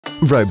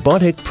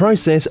Robotic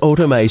Process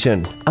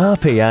Automation,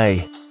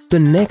 RPA, the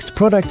next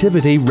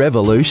productivity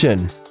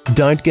revolution.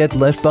 Don't get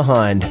left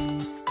behind.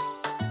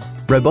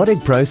 Robotic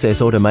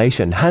Process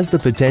Automation has the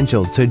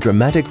potential to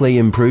dramatically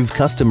improve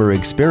customer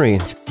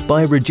experience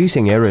by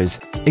reducing errors,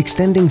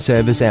 extending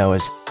service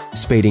hours,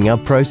 speeding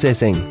up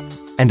processing,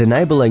 and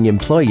enabling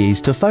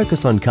employees to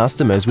focus on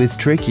customers with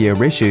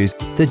trickier issues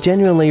that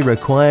genuinely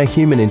require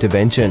human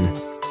intervention.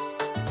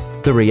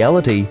 The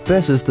reality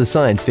versus the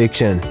science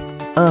fiction.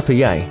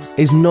 RPA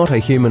is not a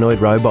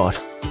humanoid robot,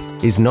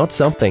 is not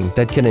something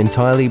that can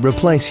entirely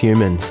replace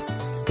humans,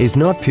 is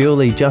not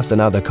purely just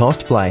another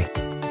cost play,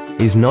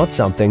 is not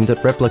something that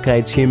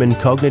replicates human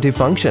cognitive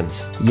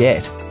functions,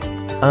 yet.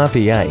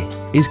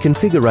 RPA is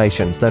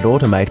configurations that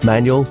automate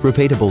manual,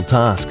 repeatable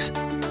tasks.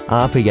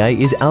 RPA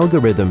is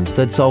algorithms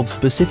that solve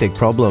specific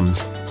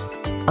problems.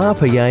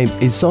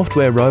 RPA is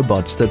software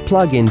robots that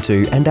plug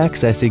into and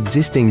access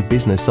existing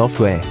business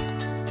software.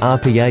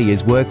 RPA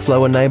is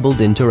workflow-enabled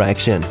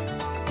interaction.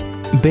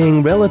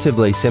 Being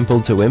relatively simple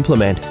to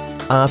implement,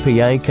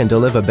 RPA can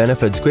deliver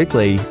benefits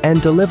quickly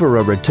and deliver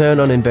a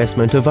return on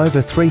investment of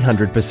over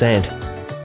 300%.